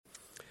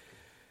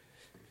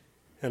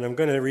And I'm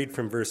going to read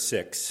from verse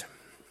 6.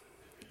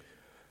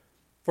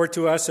 For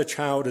to us a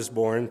child is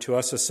born, to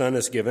us a son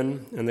is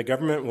given, and the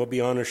government will be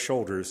on his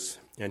shoulders,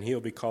 and he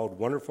will be called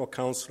Wonderful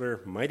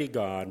Counselor, Mighty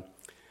God,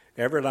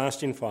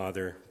 Everlasting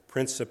Father,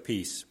 Prince of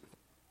Peace.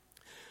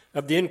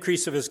 Of the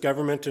increase of his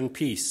government and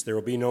peace there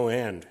will be no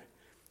end.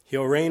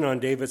 He'll reign on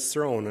David's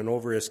throne and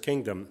over his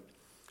kingdom,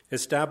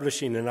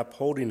 establishing and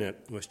upholding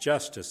it with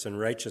justice and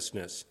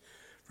righteousness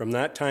from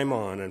that time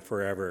on and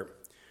forever.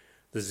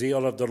 The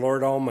zeal of the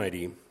Lord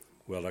Almighty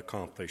will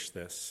accomplish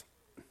this.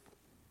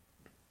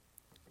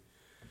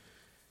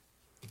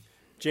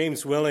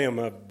 James William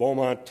of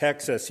Beaumont,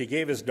 Texas, he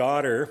gave his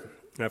daughter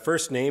a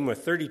first name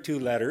with 32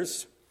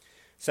 letters,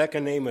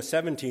 second name with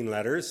 17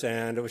 letters,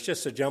 and it was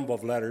just a jumble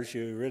of letters.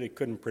 You really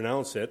couldn't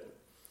pronounce it.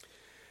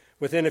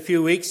 Within a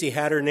few weeks, he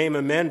had her name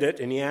amended,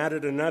 and he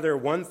added another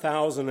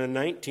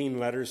 1,019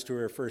 letters to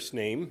her first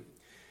name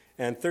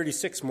and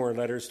 36 more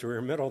letters to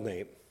her middle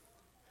name.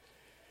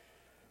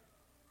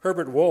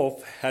 Herbert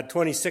Wolff had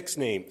 26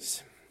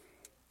 names,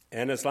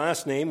 and his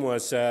last name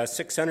was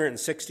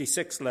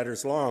 666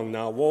 letters long.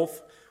 Now,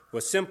 Wolff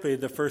was simply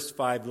the first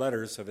 5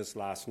 letters of his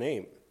last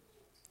name.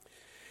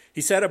 He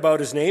said about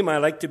his name, "I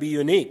like to be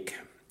unique.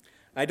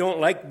 I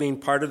don't like being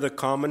part of the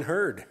common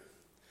herd."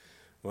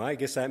 Well, I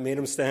guess that made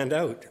him stand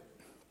out.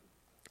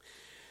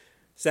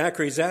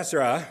 Zachary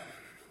Zezra,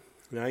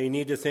 now you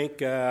need to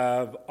think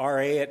of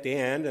R-A at the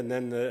end and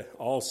then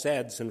all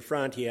Z's in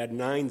front. He had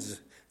 9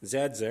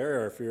 Z's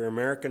there, or if you're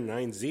American,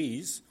 9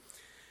 Z's.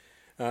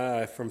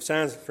 From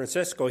San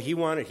Francisco,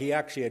 he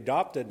actually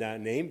adopted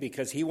that name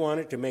because he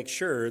wanted to make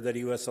sure that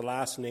he was the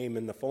last name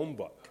in the phone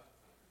book.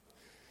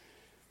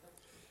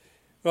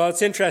 Well,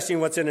 it's interesting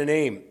what's in a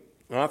name.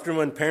 Often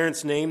when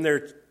parents name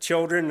their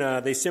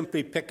children, they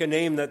simply pick a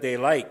name that they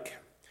like.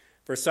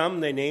 For some,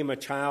 they name a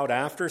child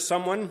after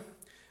someone.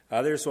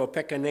 Others will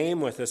pick a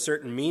name with a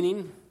certain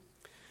meaning.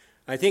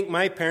 I think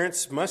my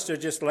parents must have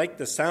just liked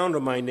the sound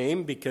of my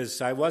name because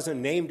I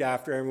wasn't named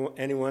after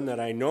anyone that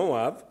I know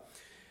of.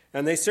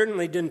 And they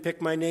certainly didn't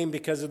pick my name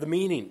because of the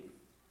meaning.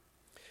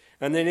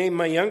 And they named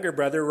my younger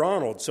brother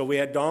Ronald. So we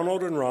had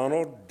Donald and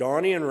Ronald,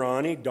 Donnie and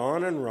Ronnie,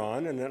 Don and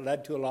Ron, and it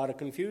led to a lot of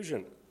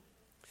confusion.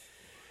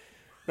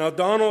 Now,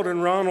 Donald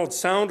and Ronald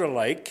sound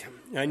alike,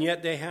 and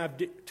yet they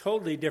have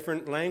totally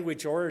different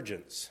language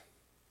origins.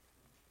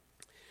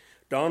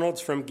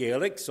 Donald's from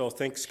Gaelic, so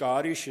think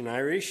Scottish and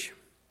Irish,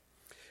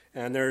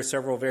 and there are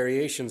several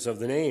variations of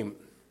the name.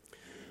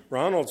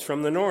 Ronald's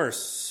from the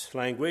Norse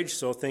language,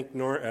 so think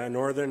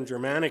Northern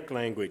Germanic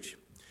language.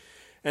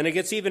 And it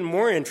gets even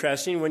more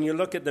interesting when you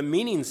look at the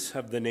meanings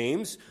of the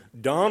names.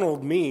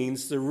 Donald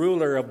means the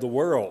ruler of the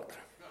world.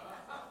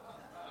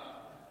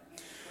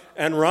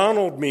 And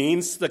Ronald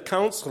means the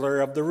counselor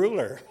of the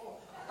ruler.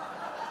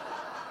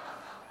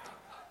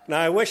 Now,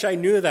 I wish I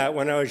knew that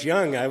when I was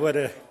young. I would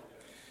have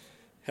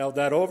held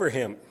that over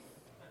him.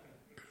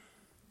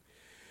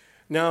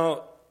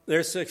 Now,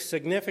 there's a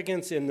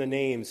significance in the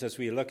names as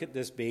we look at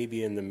this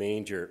baby in the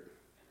manger.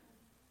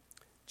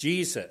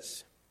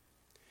 Jesus.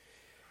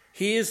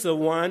 He is the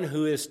one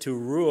who is to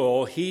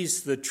rule.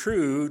 He's the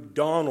true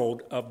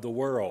Donald of the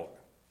world.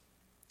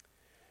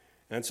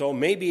 And so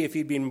maybe if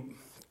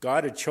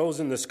God had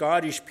chosen the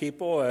Scottish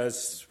people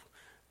as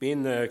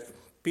being the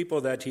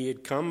people that he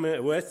had come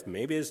with,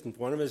 maybe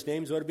one of his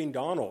names would have been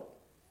Donald,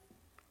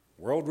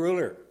 world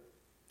ruler.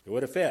 It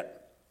would have fit.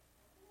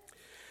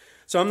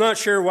 So I'm not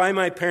sure why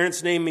my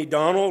parents named me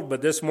Donald,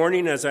 but this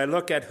morning as I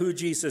look at who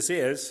Jesus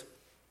is,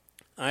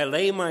 I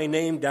lay my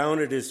name down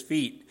at his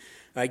feet.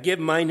 I give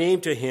my name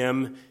to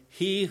him,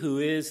 he who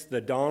is the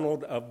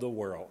Donald of the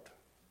world,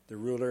 the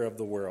ruler of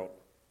the world.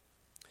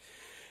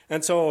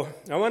 And so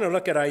I want to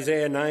look at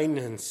Isaiah 9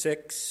 and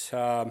 6.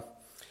 I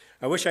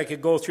wish I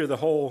could go through the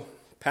whole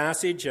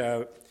passage.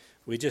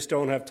 We just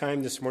don't have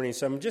time this morning,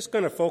 so I'm just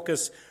going to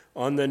focus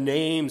on the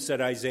names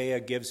that Isaiah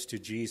gives to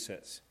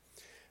Jesus.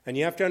 And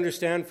you have to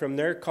understand, from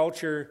their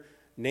culture,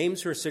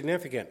 names were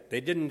significant.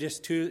 They didn't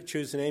just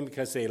choose a name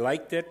because they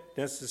liked it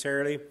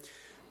necessarily,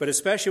 but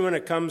especially when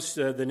it comes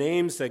to the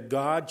names that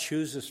God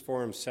chooses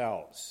for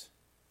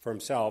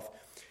himself.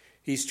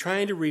 He's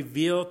trying to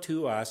reveal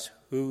to us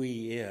who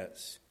he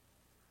is.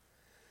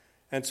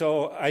 And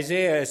so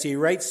Isaiah, as he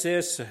writes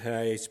this,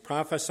 he's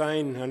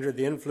prophesying under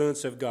the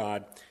influence of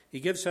God. He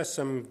gives us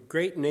some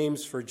great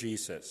names for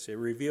Jesus. It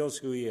reveals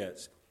who he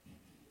is.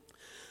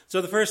 So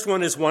the first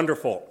one is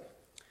Wonderful.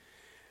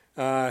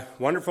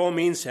 Wonderful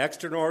means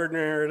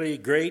extraordinarily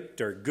great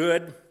or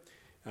good.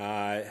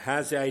 It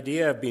has the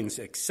idea of being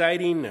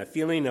exciting, a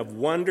feeling of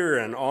wonder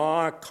and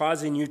awe,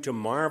 causing you to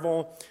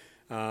marvel.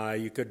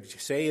 You could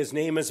say his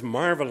name is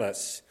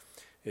marvelous.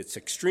 It's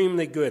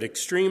extremely good,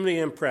 extremely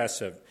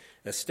impressive,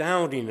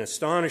 astounding,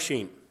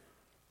 astonishing.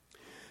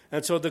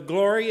 And so the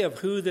glory of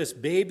who this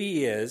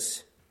baby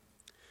is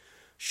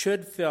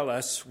should fill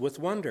us with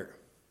wonder.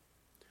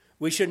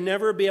 We should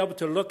never be able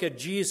to look at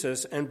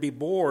Jesus and be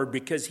bored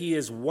because he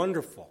is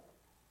wonderful.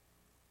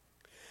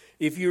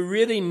 If you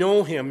really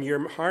know him,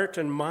 your heart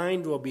and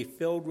mind will be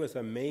filled with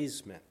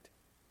amazement.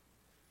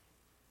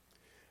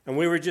 And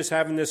we were just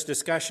having this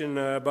discussion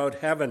about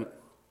heaven.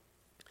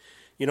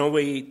 You know,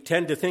 we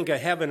tend to think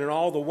of heaven and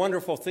all the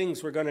wonderful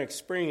things we're going to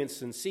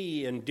experience and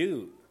see and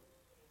do.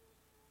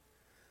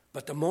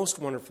 But the most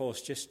wonderful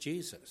is just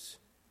Jesus.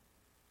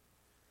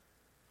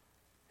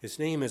 His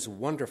name is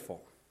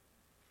wonderful.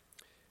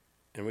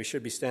 And we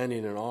should be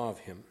standing in awe of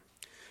him.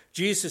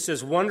 Jesus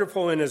is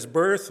wonderful in his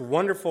birth,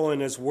 wonderful in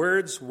his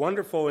words,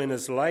 wonderful in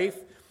his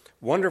life,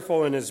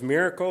 wonderful in his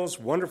miracles,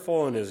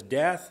 wonderful in his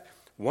death,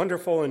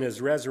 wonderful in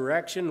his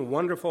resurrection,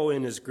 wonderful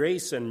in his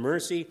grace and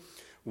mercy,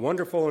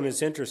 wonderful in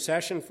his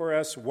intercession for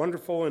us,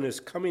 wonderful in his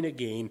coming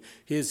again.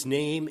 His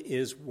name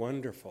is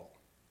wonderful.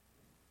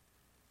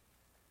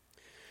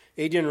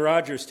 Adrian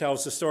Rogers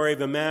tells the story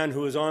of a man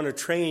who was on a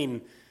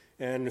train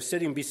and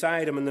sitting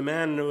beside him, and the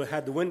man who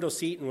had the window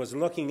seat and was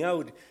looking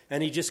out,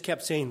 and he just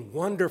kept saying,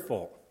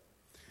 wonderful.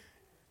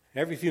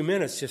 Every few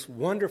minutes, just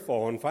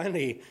wonderful. And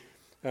finally,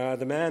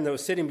 the man that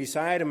was sitting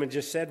beside him and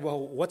just said,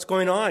 well, what's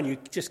going on? You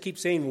just keep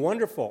saying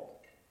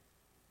wonderful.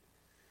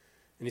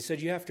 And he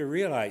said, you have to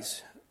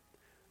realize,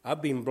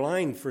 I've been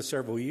blind for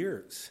several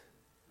years,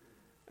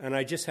 and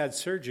I just had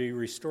surgery,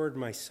 restored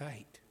my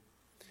sight.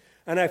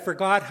 And I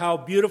forgot how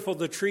beautiful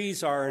the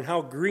trees are and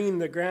how green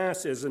the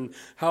grass is and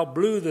how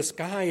blue the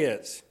sky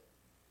is.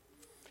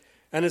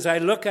 And as I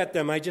look at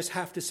them, I just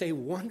have to say,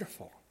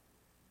 wonderful.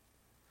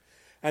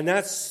 And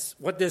that's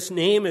what this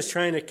name is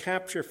trying to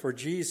capture for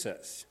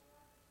Jesus.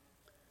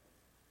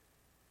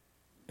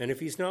 And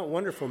if he's not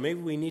wonderful, maybe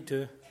we need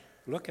to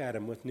look at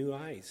him with new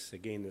eyes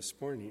again this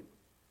morning.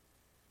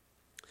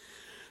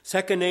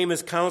 Second name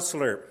is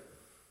Counselor.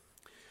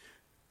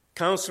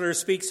 Counselor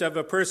speaks of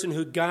a person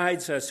who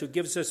guides us, who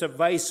gives us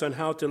advice on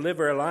how to live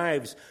our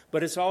lives,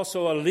 but it's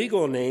also a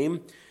legal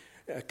name.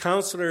 A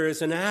counselor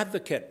is an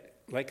advocate,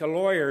 like a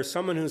lawyer,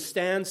 someone who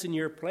stands in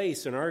your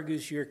place and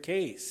argues your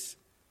case.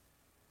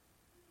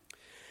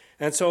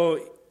 And so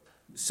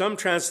some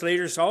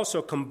translators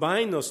also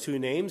combine those two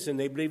names, and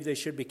they believe they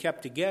should be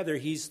kept together.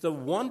 He's the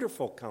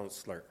wonderful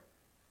counselor.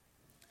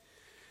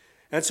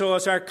 And so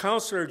as our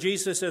counselor,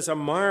 Jesus is a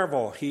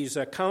marvel. He's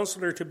a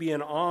counselor to be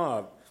in awe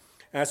of.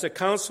 As a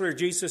counselor,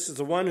 Jesus is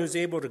the one who's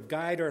able to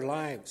guide our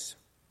lives.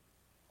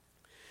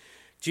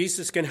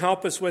 Jesus can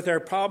help us with our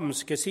problems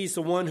because he's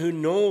the one who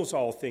knows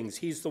all things.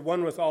 He's the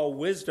one with all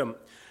wisdom.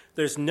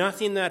 There's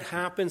nothing that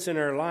happens in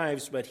our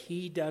lives, but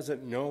he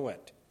doesn't know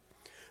it.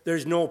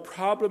 There's no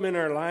problem in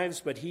our lives,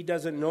 but he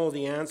doesn't know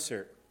the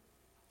answer.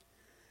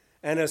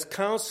 And as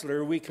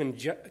counselor, we can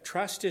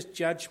trust his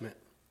judgment.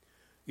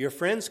 Your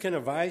friends can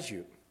advise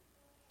you,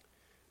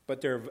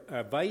 but their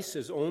advice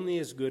is only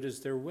as good as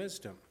their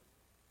wisdom.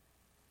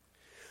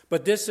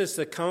 But this is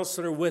the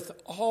counselor with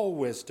all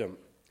wisdom.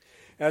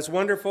 As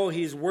wonderful,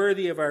 he's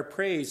worthy of our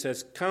praise.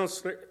 As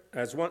counselor,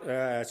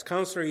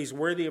 he's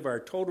worthy of our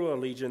total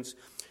allegiance.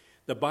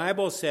 The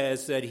Bible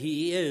says that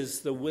he is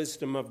the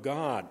wisdom of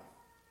God.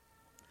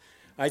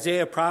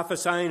 Isaiah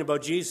prophesying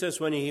about Jesus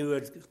when he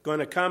was going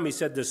to come, he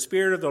said, the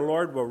Spirit of the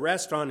Lord will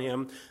rest on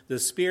him, the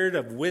Spirit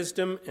of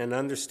wisdom and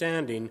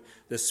understanding,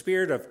 the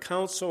Spirit of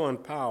counsel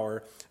and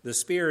power, the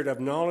Spirit of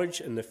knowledge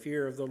and the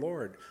fear of the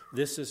Lord.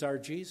 This is our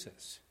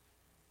Jesus.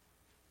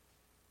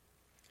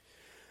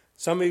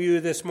 Some of you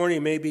this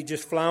morning may be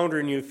just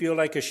floundering. You feel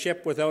like a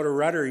ship without a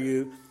rudder.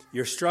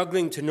 You're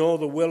struggling to know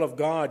the will of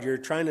God. You're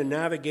trying to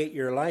navigate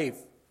your life,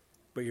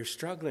 but you're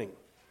struggling.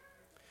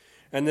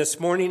 And this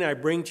morning I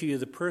bring to you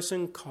the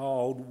person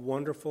called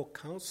Wonderful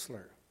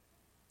Counselor.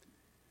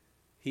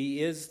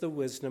 He is the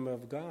wisdom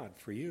of God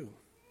for you.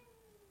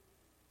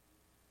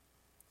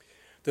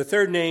 The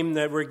third name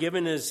that we're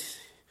given is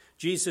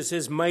Jesus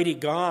is Mighty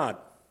God.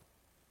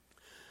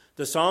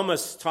 The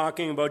psalmist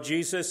talking about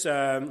Jesus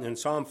in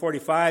Psalm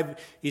 45,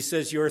 he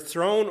says, your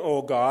throne,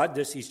 O God,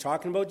 he's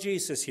talking about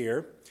Jesus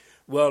here,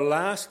 will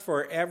last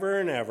forever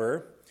and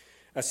ever.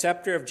 A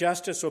scepter of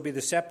justice will be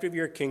the scepter of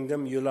your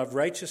kingdom. You love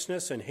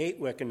righteousness and hate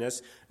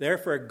wickedness.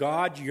 Therefore,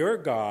 God, your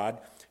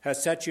God,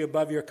 has set you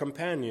above your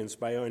companions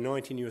by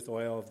anointing you with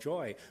oil of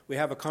joy. We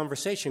have a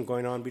conversation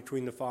going on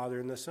between the Father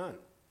and the Son.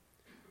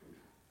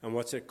 And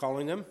what's it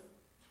calling them?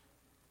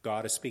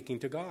 God is speaking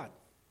to God.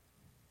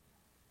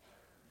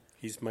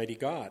 He's mighty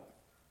God.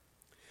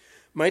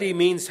 Mighty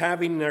means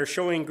having or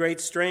showing great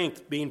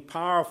strength, being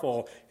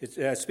powerful.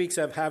 It speaks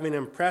of having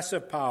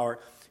impressive power.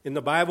 In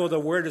the Bible, the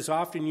word is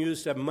often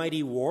used of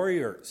mighty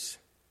warriors,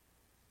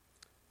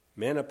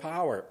 men of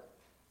power.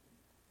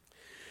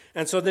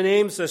 And so the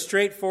name's a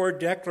straightforward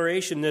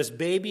declaration. This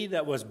baby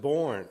that was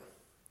born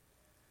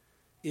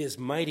is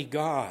mighty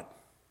God.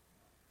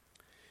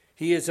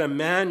 He is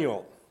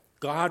Emmanuel,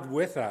 God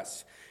with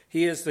us.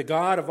 He is the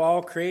God of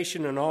all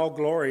creation and all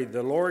glory,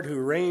 the Lord who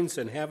reigns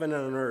in heaven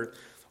and earth.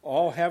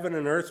 All heaven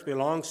and earth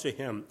belongs to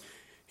him.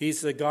 He's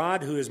the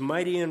God who is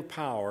mighty in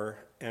power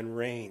and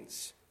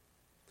reigns.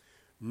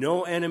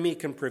 No enemy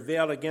can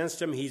prevail against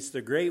him. He's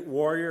the great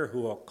warrior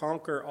who will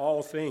conquer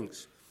all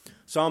things.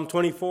 Psalm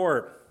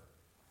 24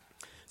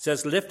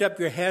 says, lift up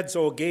your heads,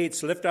 O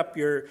gates,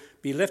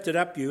 be lifted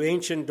up, you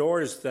ancient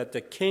doors, that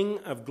the King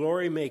of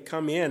glory may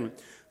come in.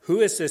 Who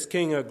is this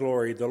King of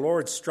glory? The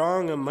Lord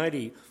strong and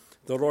mighty,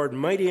 the Lord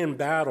mighty in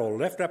battle.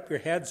 Lift up your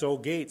heads, O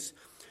gates.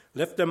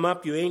 Lift them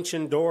up, you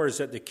ancient doors,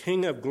 that the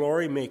King of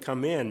glory may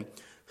come in.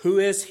 Who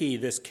is he,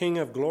 this King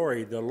of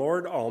glory? The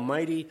Lord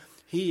Almighty.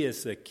 He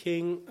is the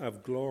King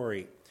of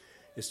glory.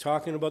 It's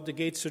talking about the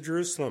gates of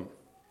Jerusalem.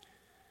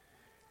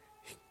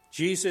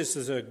 Jesus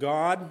is a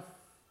God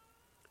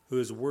who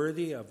is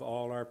worthy of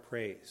all our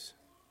praise.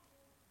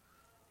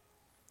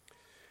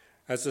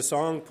 As the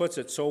song puts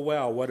it so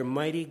well, what a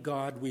mighty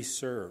God we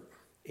serve.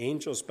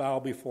 Angels bow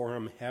before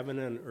him, heaven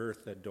and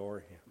earth adore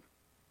him.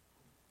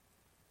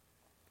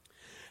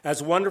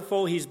 As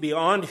wonderful, he's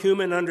beyond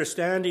human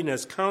understanding.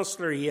 As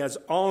counselor, he has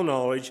all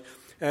knowledge.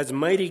 As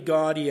mighty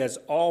God, he has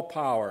all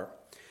power.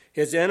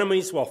 His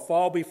enemies will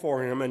fall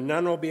before him, and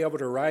none will be able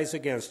to rise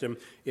against him.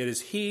 It is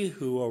he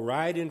who will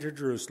ride into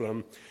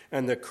Jerusalem,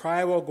 and the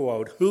cry will go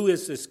out, who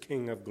is this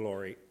King of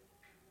glory?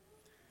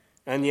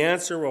 And the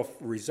answer will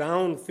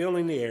resound,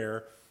 filling the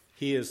air,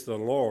 he is the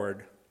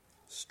Lord,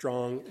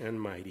 strong and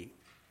mighty.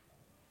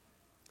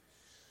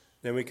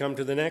 Then we come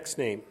to the next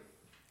name.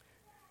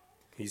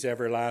 He's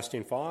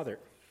everlasting Father.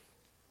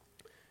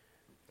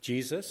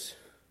 Jesus,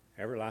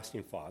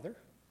 everlasting Father.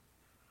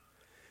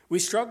 We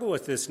struggle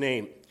with this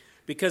name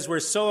because we're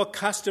so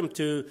accustomed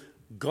to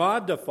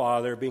God the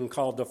Father being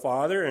called the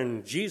Father,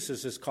 and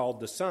Jesus is called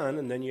the Son,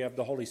 and then you have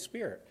the Holy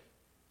Spirit,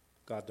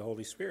 God the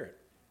Holy Spirit.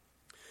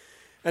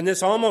 And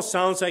this almost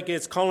sounds like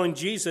it's calling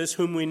Jesus,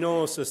 whom we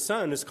know as the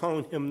Son, is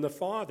calling him the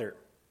Father,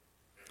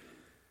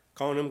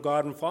 calling him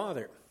God and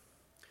Father.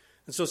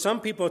 And so some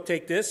people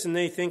take this and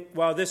they think,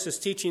 well, this is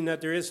teaching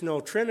that there is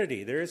no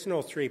Trinity. There is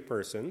no three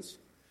persons.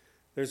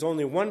 There's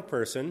only one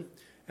person,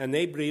 and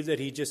they believe that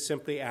he just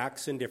simply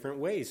acts in different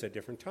ways at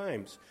different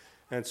times.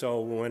 And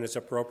so when it's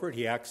appropriate,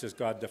 he acts as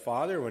God the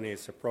Father. When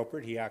it's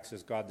appropriate, he acts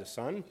as God the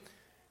Son.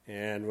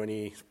 And when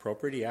it's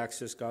appropriate, he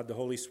acts as God the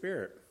Holy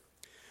Spirit.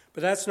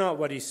 But that's not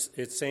what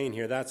it's saying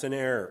here. That's an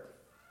error.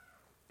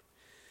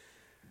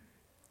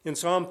 In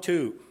Psalm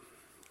 2,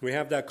 we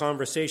have that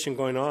conversation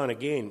going on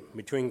again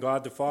between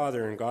God the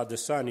Father and God the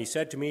Son. He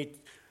said to me,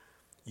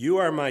 you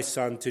are my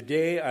son.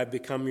 Today I've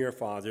become your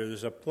father.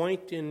 There's a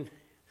point in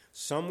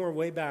somewhere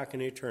way back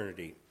in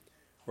eternity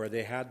where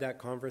they had that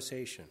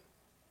conversation.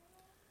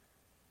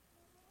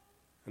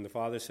 And the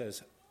Father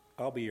says,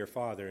 I'll be your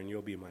father and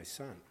you'll be my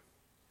son.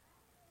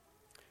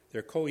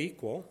 They're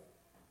co-equal,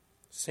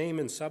 same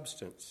in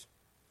substance,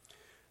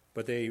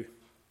 but they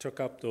took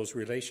up those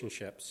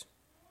relationships.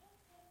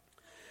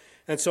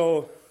 And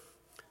so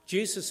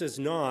Jesus is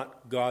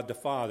not God the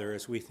Father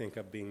as we think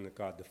of being the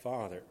God the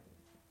Father.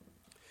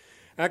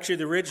 Actually,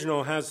 the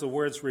original has the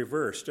words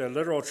reversed. A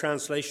literal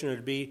translation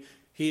would be,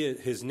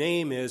 his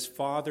name is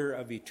Father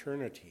of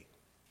Eternity.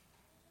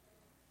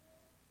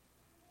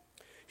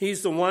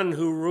 He's the one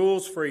who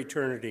rules for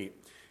eternity.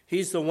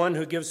 He's the one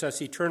who gives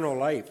us eternal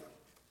life.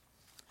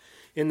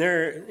 In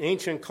their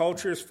ancient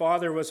cultures,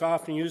 father was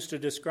often used to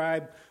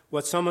describe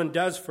what someone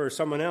does for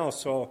someone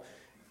else. So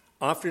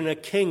often a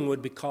king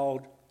would be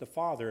called the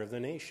father of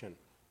the nation.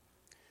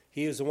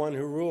 He is the one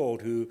who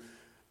ruled, who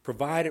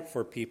provided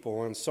for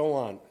people, and so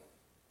on.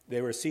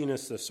 They were seen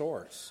as the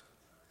source.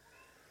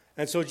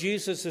 And so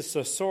Jesus is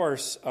the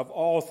source of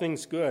all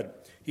things good.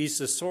 He's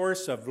the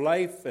source of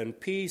life and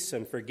peace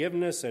and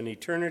forgiveness and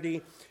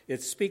eternity.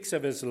 It speaks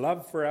of his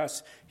love for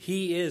us.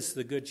 He is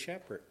the good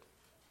shepherd.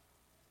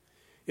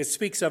 It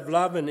speaks of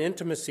love and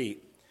intimacy,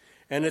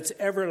 and it's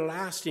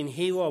everlasting.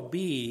 He will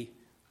be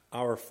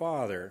our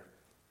Father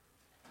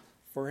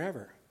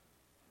forever.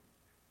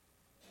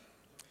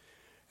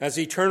 As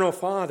eternal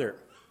Father,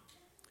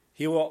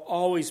 he will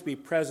always be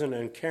present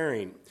and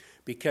caring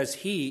because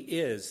he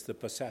is the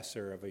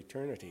possessor of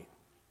eternity.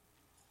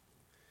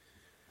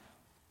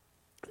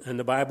 And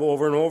the Bible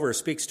over and over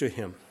speaks to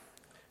him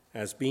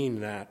as being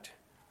the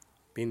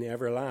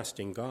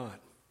everlasting God.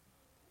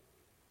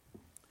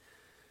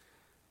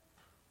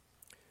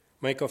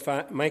 Micah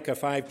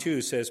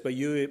 5:2 says, but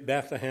you,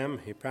 Bethlehem,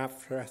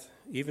 Ephrathah,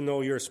 even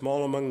though you're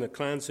small among the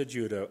clans of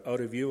Judah, out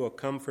of you will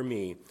come for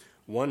me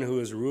one who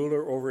is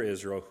ruler over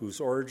Israel,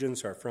 whose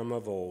origins are from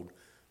of old,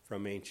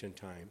 from ancient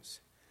times.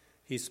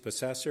 He's the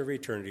possessor of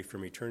eternity,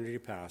 from eternity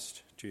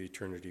past to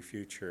eternity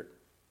future.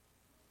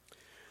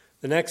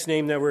 The next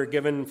name that we're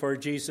given for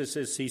Jesus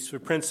is he's the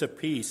Prince of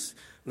Peace.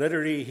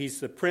 Literally,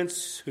 he's the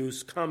Prince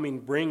whose coming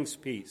brings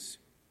peace.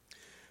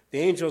 The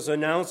angels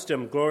announced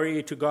him,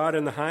 glory to God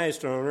in the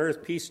highest, and on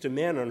earth peace to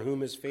men on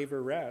whom his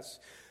favor rests.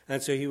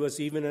 And so he was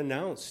even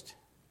announced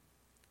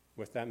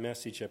with that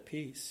message of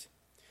peace.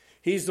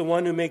 He's the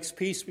one who makes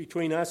peace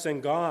between us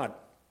and God.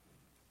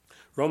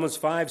 Romans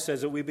 5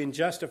 says that we've been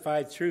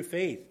justified through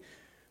faith.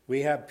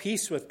 We have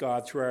peace with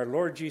God through our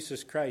Lord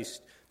Jesus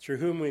Christ, through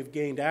whom we've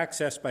gained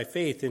access by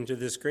faith into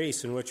this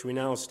grace in which we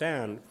now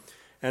stand.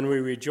 And we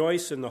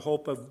rejoice in the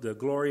hope of the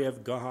glory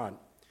of God.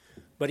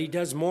 But he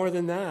does more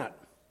than that.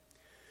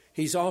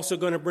 He's also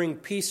going to bring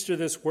peace to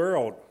this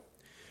world.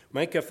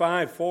 Micah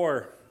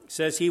 5:4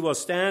 says he will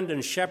stand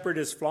and shepherd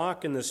his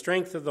flock in the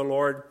strength of the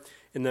Lord,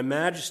 in the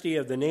majesty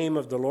of the name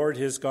of the Lord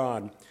his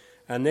God.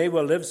 And they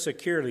will live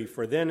securely,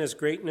 for then his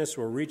greatness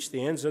will reach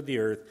the ends of the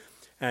earth,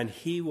 and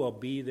he will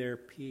be their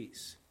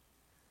peace.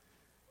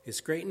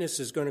 His greatness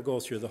is going to go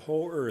through the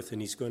whole earth,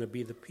 and he's going to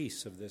be the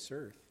peace of this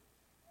earth.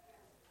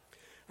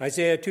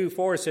 Isaiah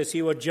 2:4 says,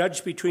 he will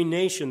judge between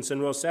nations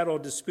and will settle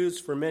disputes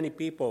for many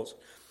peoples.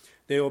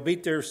 They will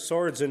beat their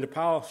swords into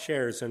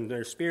plowshares and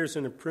their spears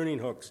into pruning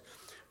hooks.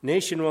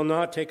 Nation will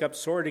not take up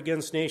sword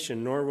against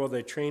nation, nor will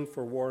they train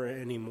for war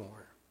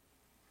anymore.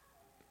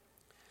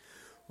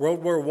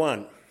 World War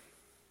I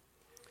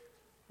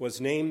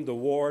was named the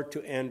war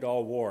to end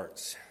all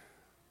wars.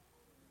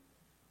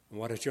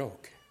 What a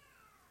joke.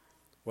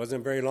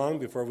 Wasn't very long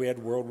before we had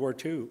World War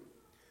II.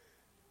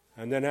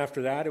 And then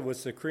after that, it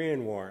was the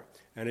Korean War.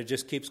 And it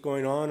just keeps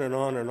going on and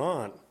on and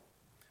on.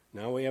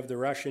 Now we have the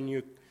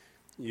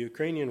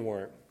Russian-Ukrainian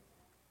war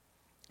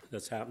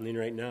that's happening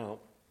right now.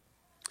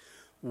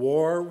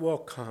 War will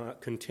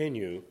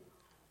continue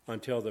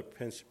until the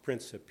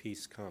Prince of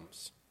Peace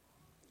comes.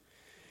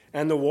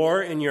 And the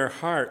war in your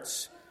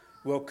hearts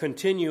will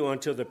continue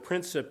until the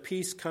Prince of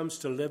Peace comes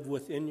to live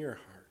within your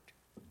heart.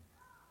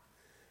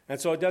 And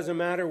so it doesn't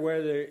matter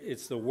whether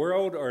it's the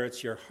world or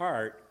it's your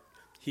heart,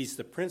 he's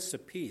the Prince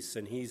of Peace,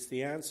 and he's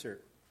the answer.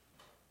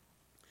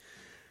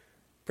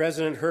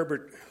 President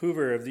Herbert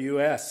Hoover of the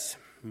U.S.,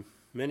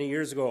 many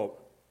years ago,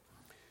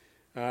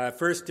 at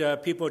first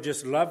people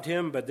just loved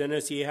him, but then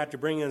as he had to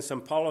bring in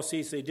some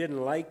policies they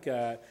didn't like,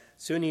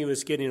 soon he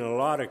was getting a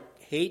lot of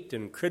hate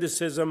and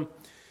criticism.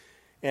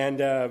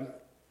 And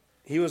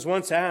he was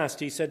once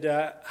asked, he said,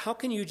 how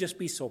can you just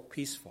be so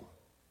peaceful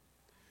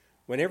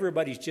when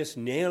everybody's just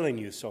nailing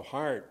you so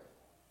hard?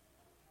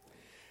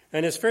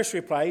 And his first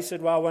reply, he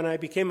said, well, when I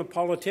became a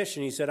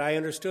politician, he said, I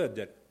understood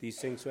that these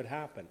things would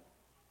happen.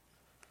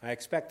 I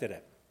expected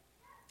it.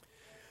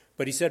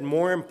 But he said,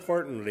 more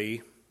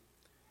importantly,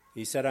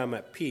 he said, I'm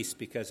at peace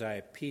because I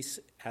have peace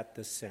at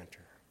the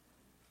center.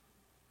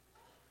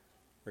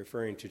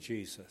 Referring to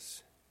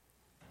Jesus.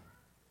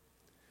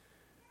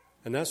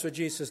 And that's what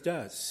Jesus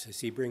does, is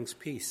he brings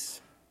peace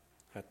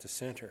at the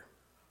center.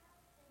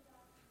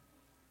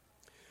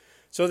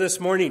 So this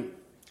morning,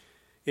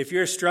 if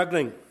you're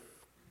struggling,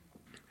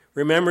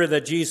 remember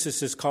that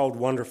Jesus is called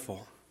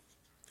Wonderful.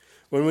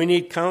 When we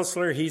need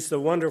counselor, he's the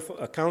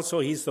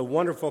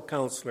wonderful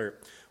counselor.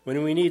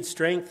 When we need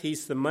strength,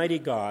 he's the mighty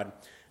God.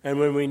 And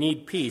when we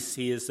need peace,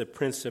 he is the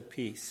Prince of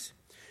Peace.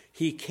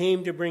 He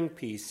came to bring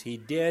peace. He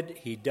did,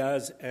 he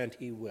does, and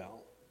he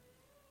will.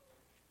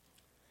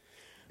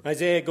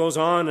 Isaiah goes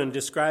on and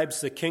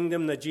describes the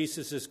kingdom that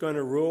Jesus is going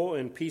to rule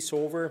and peace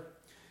over.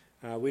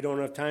 We don't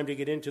have time to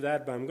get into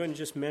that, but I'm going to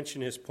just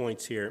mention his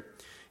points here.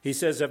 He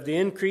says, of the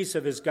increase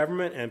of his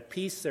government and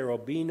peace there will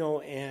be no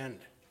end.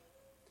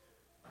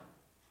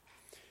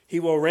 He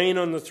will reign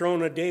on the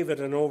throne of David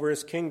and over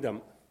his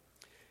kingdom.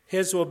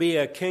 His will be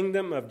a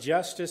kingdom of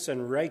justice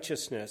and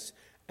righteousness,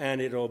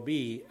 and it will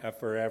be a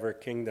forever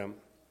kingdom.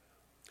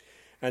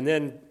 And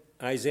then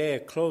Isaiah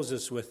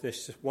closes with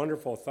this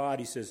wonderful thought.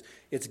 He says,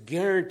 it's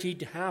guaranteed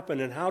to happen.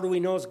 And how do we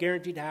know it's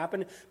guaranteed to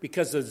happen?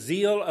 Because the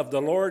zeal of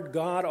the Lord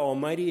God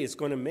Almighty is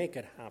going to make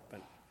it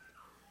happen.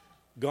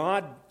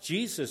 God,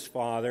 Jesus'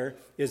 Father,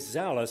 is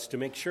zealous to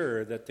make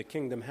sure that the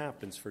kingdom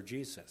happens for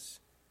Jesus.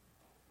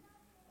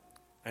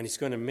 And he's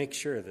going to make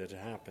sure that it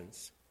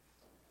happens.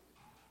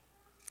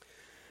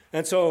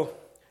 And so,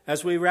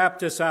 as we wrap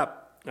this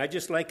up, I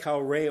just like how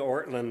Ray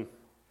Ortlund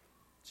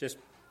just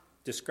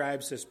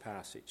describes this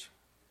passage.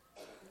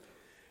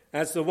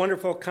 As the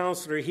wonderful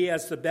counselor, he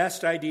has the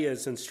best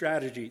ideas and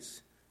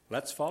strategies.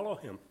 Let's follow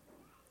him.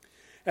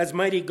 As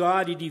mighty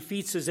God, he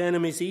defeats his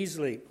enemies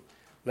easily.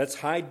 Let's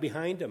hide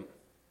behind him.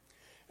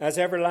 As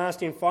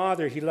everlasting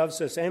Father, he loves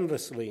us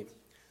endlessly.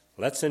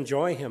 Let's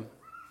enjoy him.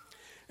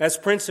 As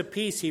Prince of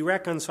Peace, he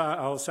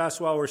reconciles us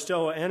while we're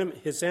still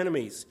his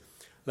enemies.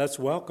 Let's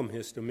welcome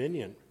his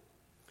dominion.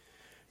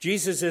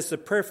 Jesus is the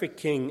perfect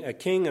King, a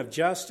King of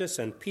justice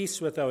and peace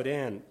without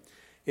end.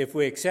 If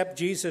we accept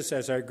Jesus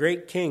as our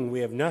great King,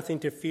 we have nothing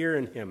to fear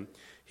in him.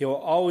 He will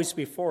always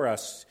be for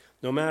us,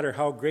 no matter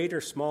how great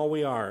or small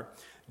we are.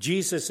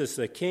 Jesus is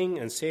the King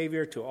and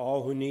Savior to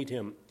all who need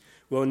him.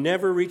 We'll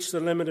never reach the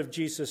limit of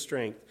Jesus'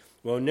 strength.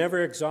 We'll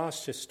never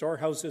exhaust his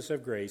storehouses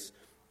of grace.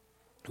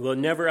 We'll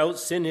never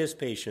outsin his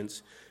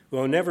patience.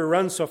 We'll never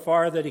run so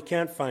far that he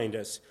can't find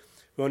us.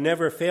 We'll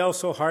never fail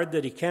so hard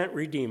that he can't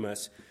redeem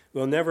us.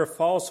 We'll never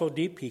fall so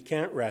deep he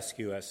can't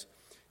rescue us.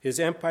 His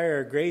empire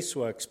of grace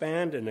will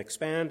expand and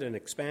expand and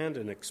expand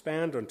and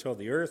expand until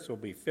the earth will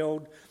be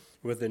filled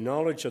with the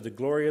knowledge of the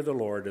glory of the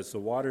Lord as the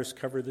waters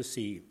cover the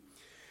sea.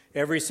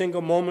 Every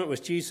single moment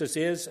with Jesus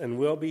is and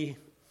will be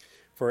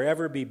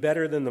forever be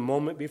better than the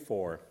moment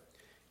before.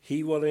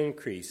 He will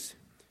increase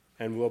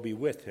and we'll be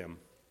with him,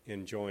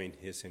 enjoying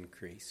his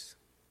increase.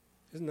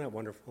 Isn't that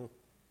wonderful?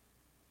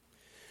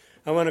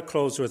 I want to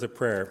close with a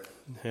prayer,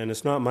 and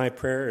it's not my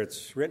prayer.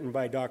 It's written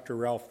by Dr.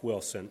 Ralph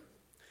Wilson.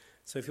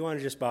 So if you want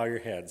to just bow your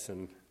heads,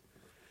 and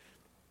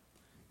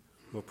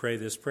we'll pray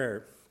this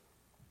prayer.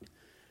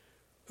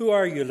 Who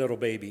are you, little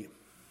baby?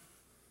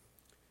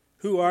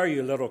 Who are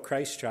you, little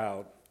Christ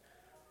child,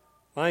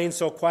 lying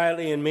so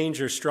quietly in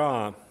manger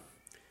straw?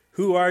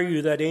 Who are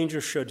you that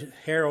angels should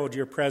herald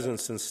your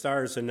presence and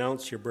stars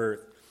announce your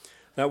birth?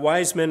 That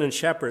wise men and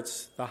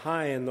shepherds, the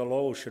high and the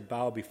low, should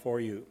bow before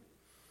you.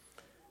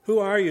 Who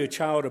are you,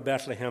 child of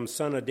Bethlehem,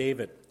 son of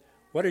David?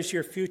 What is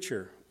your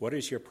future? What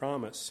is your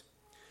promise?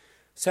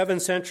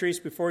 7 centuries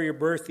before your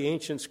birth, the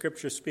ancient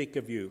scriptures speak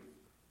of you.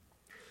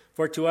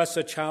 For to us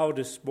a child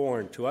is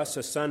born, to us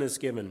a son is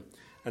given,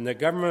 and the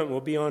government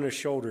will be on his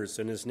shoulders,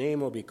 and his name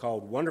will be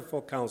called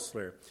Wonderful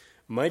Counselor,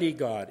 Mighty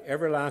God,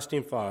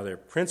 Everlasting Father,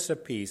 Prince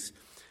of Peace,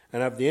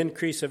 and of the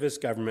increase of his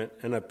government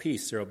and of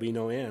peace there will be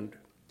no end.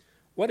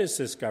 What is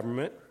this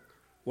government?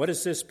 What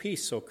is this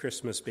peace, O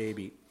Christmas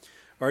baby?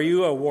 Are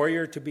you a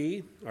warrior to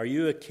be? Are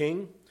you a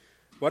king?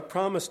 What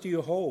promise do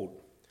you hold?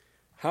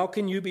 How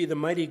can you be the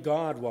mighty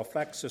God while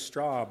flecks of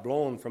straw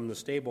blown from the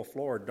stable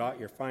floor dot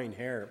your fine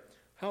hair?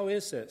 How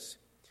is this?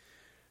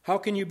 How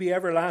can you be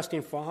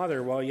everlasting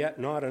Father while yet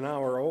not an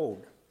hour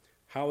old?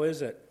 How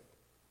is it?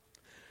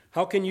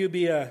 How can you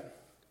be a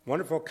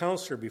wonderful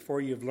counselor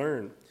before you've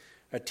learned,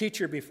 a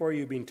teacher before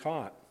you've been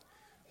taught?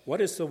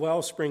 What is the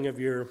wellspring of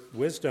your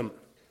wisdom?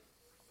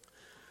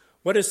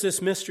 What is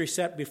this mystery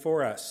set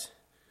before us?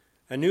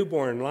 A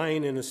newborn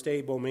lying in a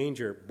stable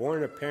manger,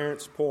 born of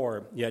parents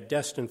poor, yet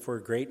destined for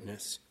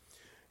greatness.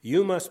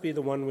 You must be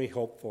the one we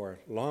hope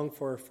for, long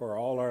for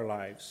all our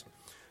lives.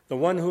 The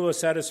one who will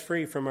set us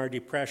free from our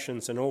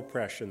depressions and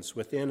oppressions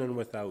within and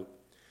without.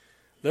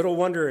 Little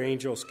wonder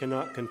angels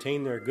cannot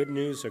contain their good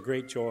news of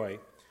great joy.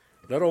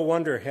 Little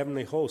wonder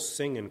heavenly hosts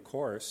sing in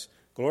chorus,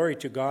 glory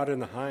to God in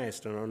the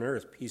highest, and on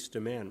earth peace to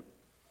men.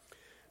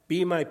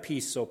 Be my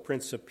peace, O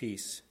Prince of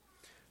Peace.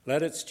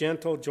 Let its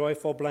gentle,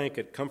 joyful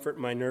blanket comfort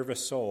my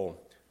nervous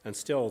soul and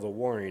still the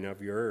warring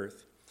of your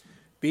earth.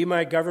 Be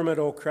my government,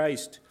 O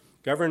Christ.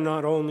 Govern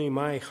not only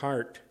my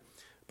heart,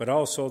 but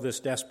also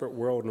this desperate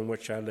world in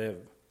which I live.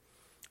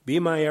 Be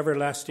my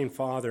everlasting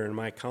Father and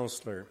my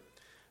counselor.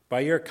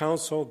 By your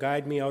counsel,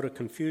 guide me out of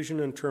confusion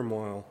and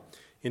turmoil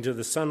into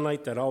the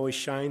sunlight that always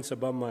shines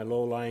above my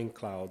low-lying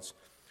clouds.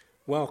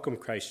 Welcome,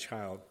 Christ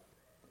child.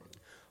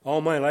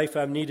 All my life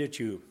I've needed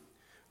you.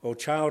 O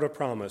child of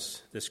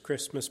promise, this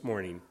Christmas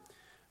morning,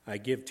 I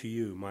give to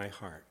you my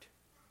heart.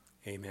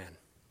 Amen.